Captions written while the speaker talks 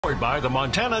powered by the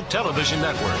Montana Television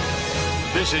Network.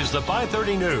 This is the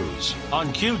 5:30 News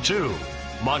on Q2,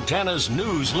 Montana's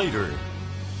news leader.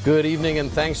 Good evening and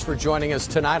thanks for joining us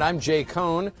tonight. I'm Jay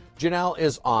Kohn. Janelle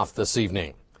is off this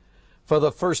evening. For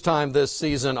the first time this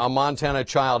season, a Montana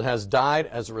child has died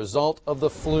as a result of the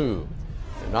flu.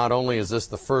 And not only is this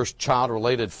the first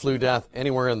child-related flu death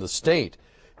anywhere in the state,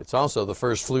 it's also the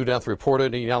first flu death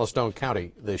reported in Yellowstone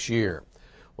County this year.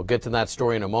 We'll get to that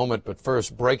story in a moment, but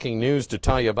first, breaking news to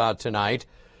tell you about tonight.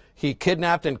 He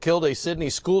kidnapped and killed a Sydney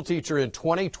schoolteacher in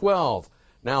 2012.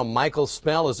 Now Michael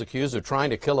Spell is accused of trying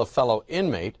to kill a fellow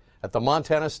inmate at the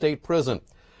Montana State Prison.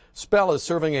 Spell is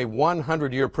serving a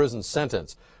 100-year prison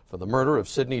sentence for the murder of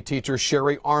Sydney teacher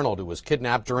Sherry Arnold, who was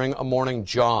kidnapped during a morning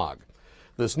jog.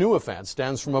 This new offense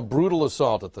stems from a brutal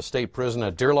assault at the state prison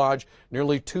at Deer Lodge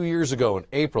nearly 2 years ago in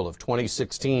April of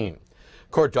 2016.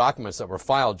 Court documents that were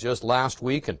filed just last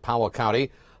week in Powell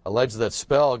County allege that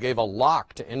Spell gave a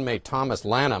lock to inmate Thomas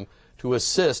Lanham to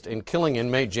assist in killing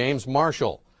inmate James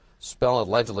Marshall. Spell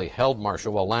allegedly held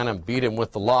Marshall while Lanham beat him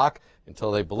with the lock until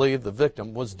they believed the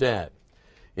victim was dead.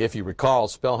 If you recall,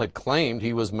 Spell had claimed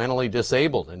he was mentally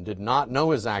disabled and did not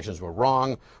know his actions were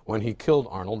wrong when he killed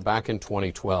Arnold back in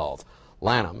 2012.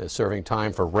 Lanham is serving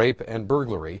time for rape and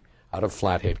burglary out of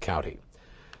Flathead County.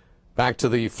 Back to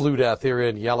the flu death here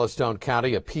in Yellowstone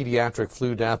County, a pediatric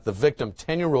flu death. The victim,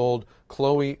 10-year-old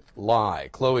Chloe Lai.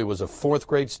 Chloe was a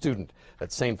fourth-grade student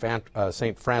at St.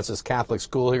 Francis Catholic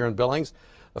School here in Billings.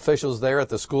 Officials there at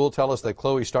the school tell us that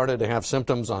Chloe started to have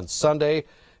symptoms on Sunday,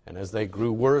 and as they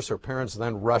grew worse, her parents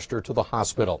then rushed her to the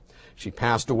hospital. She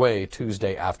passed away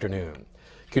Tuesday afternoon.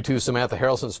 Q2 Samantha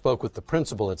Harrelson spoke with the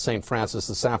principal at St. Francis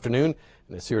this afternoon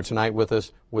and is here tonight with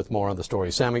us with more on the story.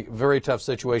 Sammy, very tough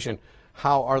situation.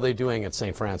 How are they doing at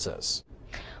St. Francis?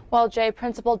 Well, Jay,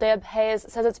 Principal Deb Hayes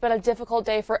says it's been a difficult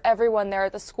day for everyone there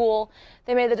at the school.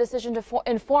 They made the decision to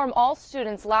inform all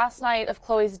students last night of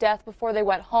Chloe's death before they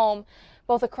went home.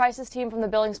 Both a crisis team from the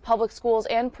Billings Public Schools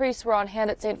and priests were on hand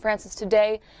at St. Francis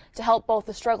today to help both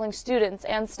the struggling students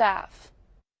and staff.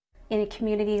 In a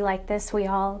community like this, we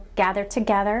all gather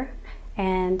together,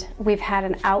 and we've had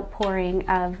an outpouring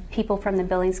of people from the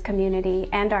Billings community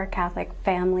and our Catholic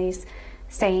families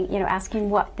saying, asking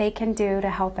what they can do to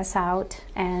help us out.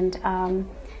 And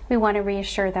we want to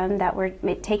reassure them that we're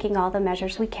taking all the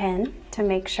measures we can to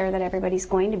make sure that everybody's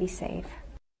going to be safe.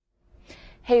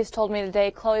 Hayes told me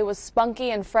today Chloe was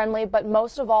spunky and friendly, but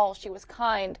most of all, she was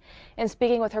kind. In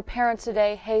speaking with her parents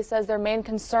today, Hayes says their main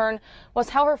concern was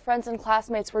how her friends and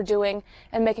classmates were doing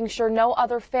and making sure no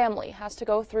other family has to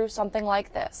go through something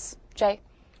like this. Jay?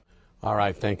 All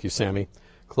right, thank you, Sammy.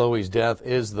 Chloe's death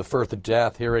is the first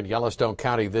death here in Yellowstone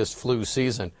County this flu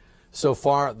season. So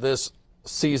far this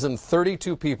season,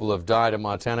 32 people have died in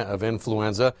Montana of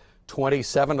influenza.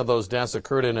 27 of those deaths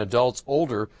occurred in adults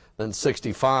older than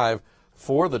 65.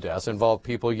 4 of the deaths involved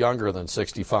people younger than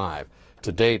 65.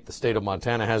 To date, the state of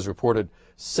Montana has reported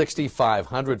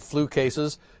 6,500 flu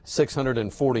cases,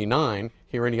 649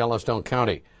 here in Yellowstone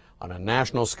County. On a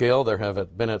national scale, there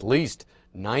have been at least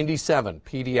 97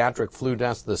 pediatric flu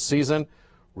deaths this season.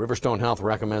 Riverstone Health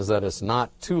recommends that it's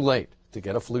not too late to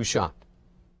get a flu shot.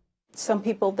 Some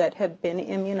people that have been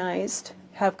immunized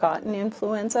have gotten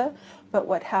influenza, but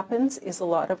what happens is a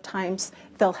lot of times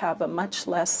they'll have a much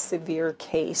less severe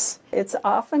case. It's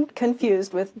often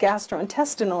confused with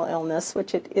gastrointestinal illness,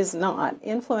 which it is not.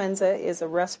 Influenza is a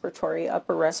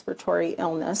upper respiratory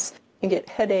illness. You get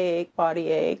headache, body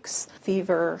aches,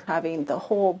 fever, having the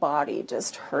whole body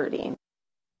just hurting.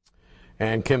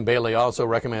 And Kim Bailey also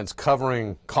recommends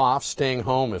covering coughs, staying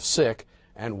home if sick,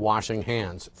 and washing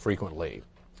hands frequently.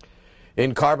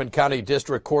 In Carbon County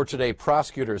District Court today,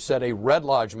 prosecutors said a Red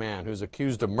Lodge man who's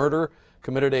accused of murder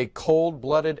committed a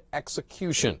cold-blooded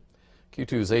execution.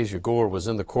 Q2's Asia Gore was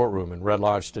in the courtroom in Red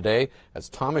Lodge today as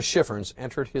Thomas Schifferns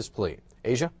entered his plea.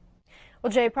 Asia?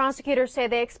 Well, Jay, prosecutors say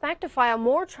they expect to file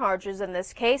more charges in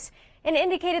this case and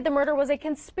indicated the murder was a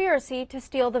conspiracy to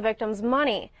steal the victim's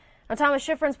money. Now, Thomas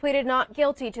Schifferns pleaded not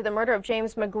guilty to the murder of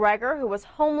James McGregor, who was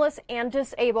homeless and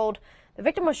disabled. The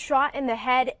victim was shot in the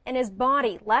head and his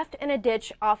body left in a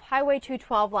ditch off Highway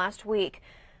 212 last week.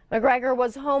 McGregor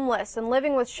was homeless and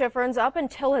living with Schifferns up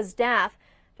until his death.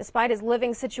 Despite his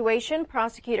living situation,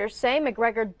 prosecutors say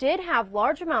McGregor did have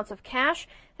large amounts of cash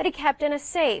that he kept in a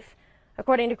safe.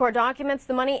 According to court documents,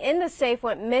 the money in the safe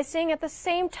went missing at the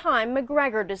same time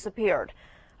McGregor disappeared.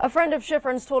 A friend of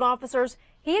Schifferns told officers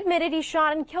he admitted he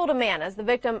shot and killed a man as the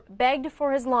victim begged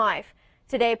for his life.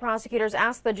 Today, prosecutors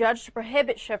asked the judge to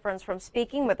prohibit Schifferns from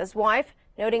speaking with his wife,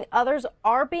 noting others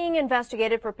are being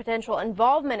investigated for potential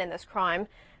involvement in this crime.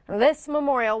 This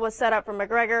memorial was set up for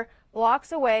McGregor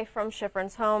blocks away from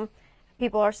Schifferns' home.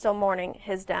 People are still mourning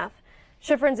his death.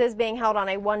 Schifrin's is being held on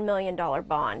a $1 million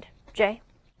bond. Jay?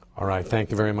 All right. Thank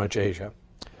you very much, Asia.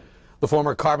 The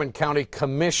former Carbon County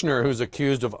commissioner who's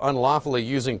accused of unlawfully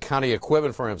using county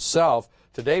equipment for himself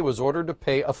today was ordered to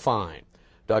pay a fine.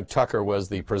 Doug Tucker was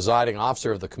the presiding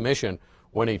officer of the commission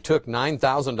when he took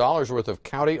 $9,000 worth of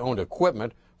county-owned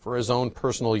equipment for his own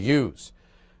personal use.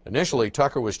 Initially,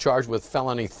 Tucker was charged with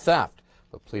felony theft,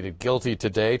 but pleaded guilty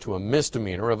today to a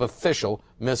misdemeanor of official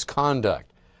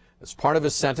misconduct. As part of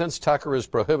his sentence, Tucker is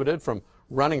prohibited from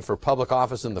running for public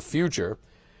office in the future.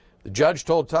 The judge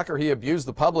told Tucker he abused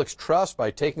the public's trust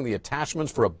by taking the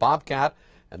attachments for a Bobcat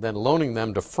and then loaning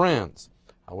them to friends.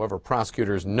 However,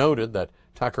 prosecutors noted that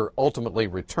Tucker ultimately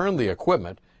returned the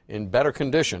equipment in better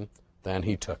condition than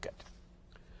he took it.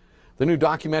 The new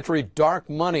documentary Dark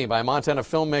Money by Montana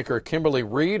filmmaker Kimberly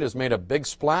Reed has made a big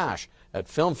splash at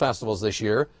film festivals this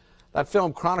year. That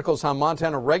film chronicles how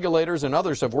Montana regulators and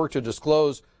others have worked to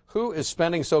disclose who is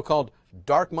spending so-called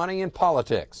dark money in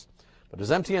politics. But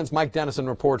as MTN's Mike Dennison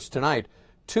reports tonight,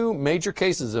 2 major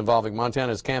cases involving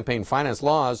Montana's campaign finance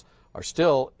laws are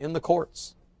still in the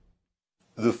courts.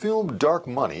 The film Dark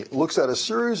Money looks at a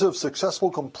series of successful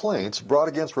complaints brought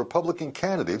against Republican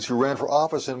candidates who ran for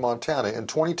office in Montana in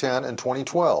 2010 and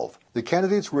 2012. The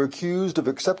candidates were accused of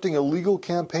accepting illegal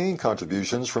campaign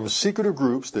contributions from secretive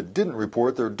groups that didn't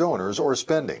report their donors or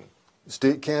spending.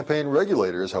 State campaign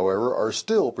regulators, however, are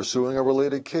still pursuing a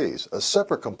related case, a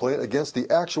separate complaint against the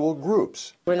actual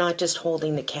groups. We're not just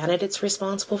holding the candidates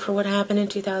responsible for what happened in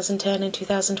 2010 and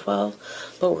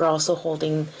 2012, but we're also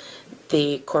holding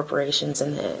the corporations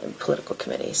and the political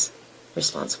committees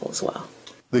responsible as well.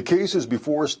 The case is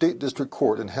before a state district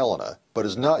court in Helena, but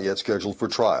is not yet scheduled for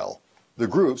trial. The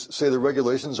groups say the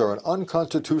regulations are an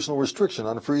unconstitutional restriction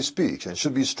on free speech and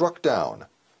should be struck down.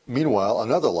 Meanwhile,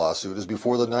 another lawsuit is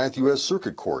before the 9th U.S.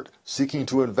 Circuit Court, seeking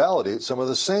to invalidate some of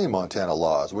the same Montana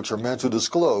laws, which are meant to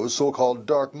disclose so-called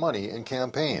dark money in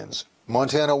campaigns.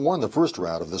 Montana won the first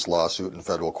round of this lawsuit in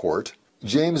federal court.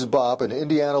 James Bopp, an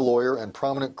Indiana lawyer and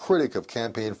prominent critic of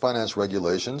campaign finance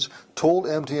regulations, told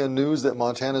MTN News that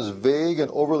Montana's vague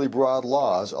and overly broad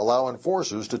laws allow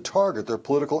enforcers to target their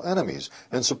political enemies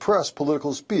and suppress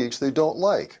political speech they don't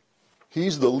like.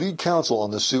 He's the lead counsel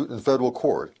on the suit in federal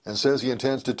court and says he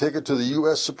intends to take it to the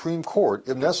U.S. Supreme Court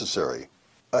if necessary.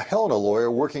 A Helena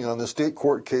lawyer working on the state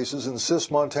court cases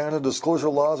insists Montana disclosure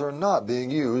laws are not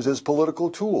being used as political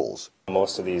tools.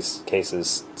 Most of these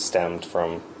cases stemmed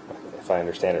from, if I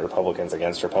understand it, Republicans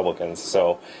against Republicans,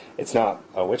 so it's not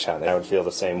a witch hunt. I would feel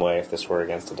the same way if this were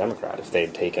against a Democrat. If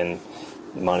they'd taken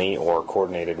money or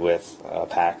coordinated with a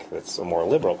PAC that's a more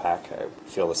liberal PAC, I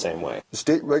feel the same way.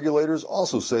 State regulators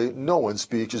also say no one's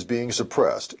speech is being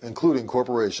suppressed, including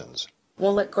corporations.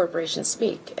 We'll let corporations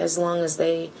speak as long as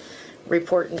they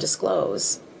report and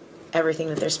disclose everything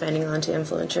that they're spending on to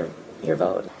influence your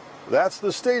vote. That's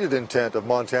the stated intent of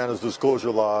Montana's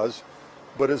disclosure laws,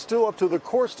 but it's still up to the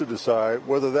courts to decide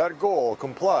whether that goal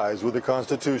complies with the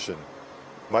Constitution.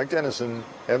 Mike Dennison,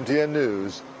 MTN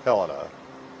News, Helena.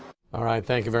 All right,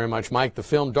 thank you very much, Mike. The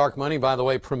film Dark Money, by the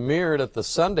way, premiered at the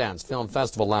Sundance Film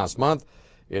Festival last month.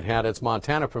 It had its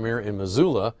Montana premiere in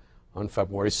Missoula on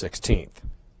February 16th.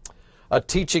 A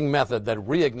teaching method that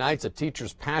reignites a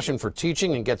teacher's passion for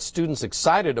teaching and gets students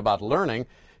excited about learning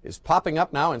is popping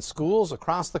up now in schools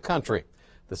across the country.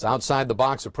 This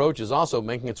outside-the-box approach is also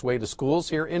making its way to schools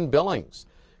here in Billings.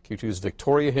 Q2's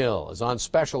Victoria Hill is on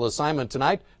special assignment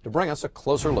tonight to bring us a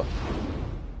closer look.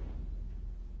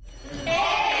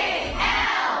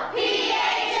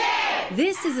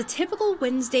 This is a typical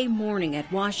Wednesday morning at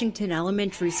Washington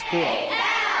Elementary School.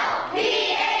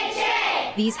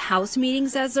 These house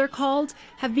meetings, as they're called,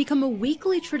 have become a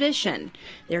weekly tradition.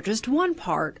 They're just one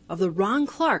part of the Ron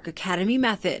Clark Academy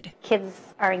method. Kids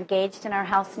are engaged in our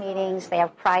house meetings. They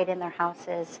have pride in their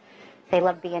houses. They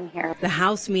love being here. The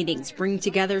house meetings bring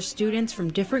together students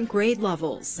from different grade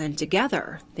levels, and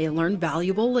together they learn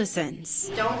valuable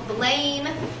lessons. Don't blame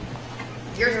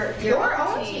your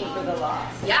own team for the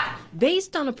loss. Yeah.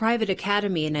 Based on a private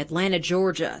academy in Atlanta,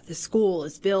 Georgia, the school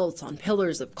is built on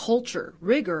pillars of culture,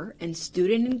 rigor, and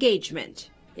student engagement.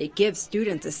 It gives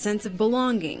students a sense of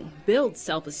belonging, builds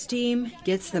self-esteem,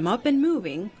 gets them up and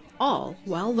moving, all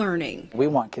while learning. We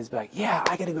want kids back. Yeah,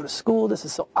 I got to go to school. This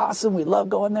is so awesome. We love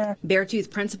going there.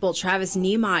 Beartooth principal Travis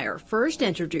Niemeyer first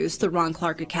introduced the Ron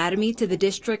Clark Academy to the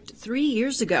district 3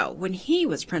 years ago when he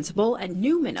was principal at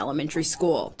Newman Elementary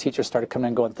School. Teachers started coming in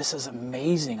and going, this is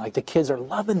amazing. Like, the kids are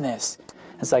loving this.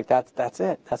 It's like, that's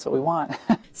it. That's what we want.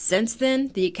 Since then,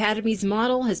 the Academy's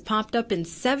model has popped up in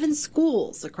 7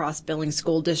 schools across Billings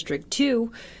School District 2.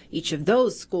 Each of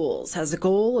those schools has a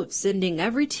goal of sending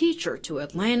every teacher to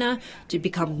Atlanta to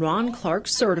become Ron Clark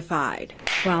certified.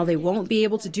 While they won't be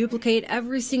able to duplicate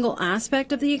every single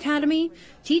aspect of the Academy,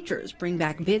 teachers bring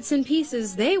back bits and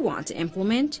pieces they want to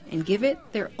implement and give it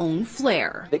their own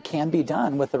flair. It can be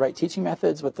done with the right teaching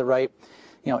methods, with the right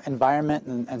environment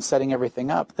and setting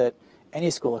everything up, that any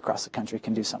school across the country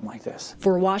can do something like this.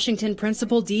 For Washington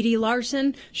Principal Dee Dee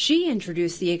Larson, she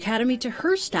introduced the Academy to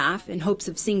her staff in hopes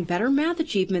of seeing better math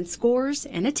achievement scores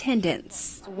and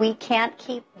attendance. We can't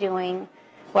keep doing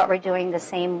what we're doing the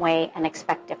same way and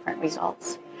expect different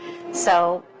results.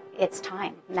 So it's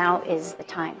time. Now is the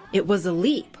time. It was a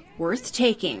leap worth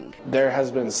taking. There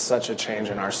has been such a change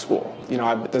in our school.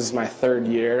 This is my 3rd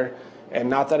year, and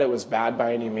not that it was bad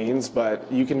by any means,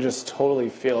 but you can just totally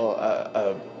feel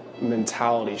a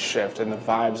mentality shift, and the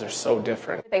vibes are so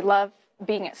different. They love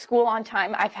being at school on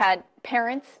time. I've had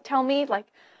parents tell me, like,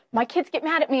 my kids get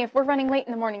mad at me if we're running late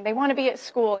in the morning. They want to be at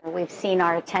school. We've seen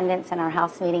our attendance in our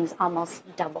house meetings almost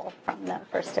double from the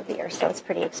first of the year, so it's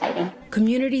pretty exciting.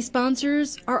 Community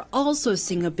sponsors are also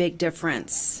seeing a big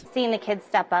difference. Seeing the kids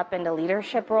step up into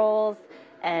leadership roles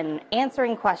and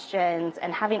answering questions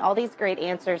and having all these great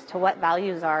answers to what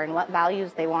values are and what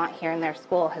values they want here in their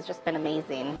school has just been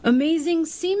amazing. Amazing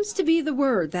seems to be the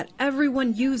word that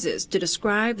everyone uses to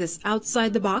describe this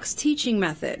outside-the-box teaching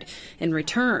method. In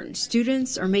return,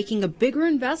 students are making a bigger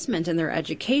investment in their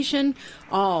education,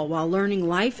 all while learning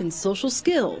life and social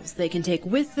skills they can take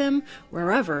with them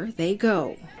wherever they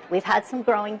go. We've had some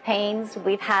growing pains.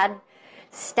 We've had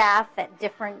staff at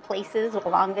different places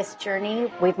along this journey.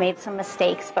 We've made some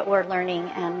mistakes, but we're learning,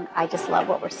 and I just love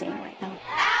what we're seeing right now.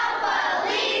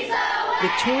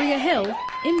 Victoria Hill,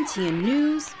 MTN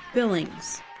News,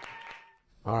 Billings.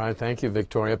 All right, thank you,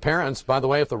 Victoria. Parents, by the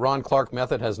way, if the Ron Clark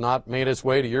method has not made its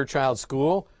way to your child's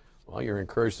school, well, you're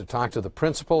encouraged to talk to the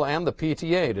principal and the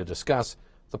PTA to discuss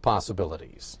the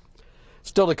possibilities.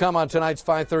 Still to come on tonight's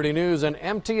 5:30 News, an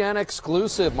MTN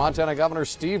exclusive. Montana Governor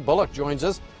Steve Bullock joins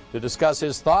us to discuss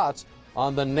his thoughts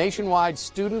on the nationwide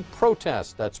student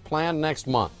protest that's planned next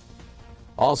month.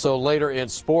 Also later in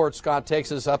sports, Scott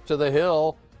takes us up to the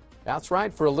hill. That's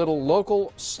right, for a little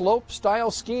local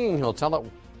slope-style skiing. He'll tell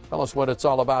us what it's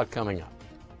all about coming up.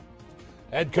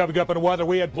 And coming up in weather,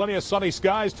 we had plenty of sunny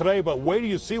skies today, but wait till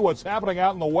you see what's happening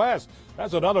out in the west.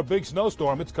 That's another big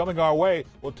snowstorm. It's coming our way.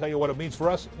 We'll tell you what it means for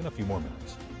us in a few more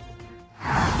minutes.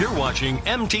 You're watching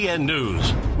MTN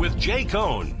News with Jay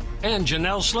Kohn and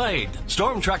Janelle Slade.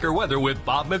 Storm Tracker weather with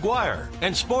Bob McGuire.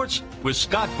 And sports with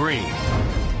Scott Green.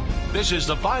 This is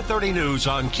the 5:30 News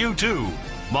on Q2,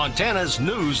 Montana's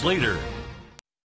news leader.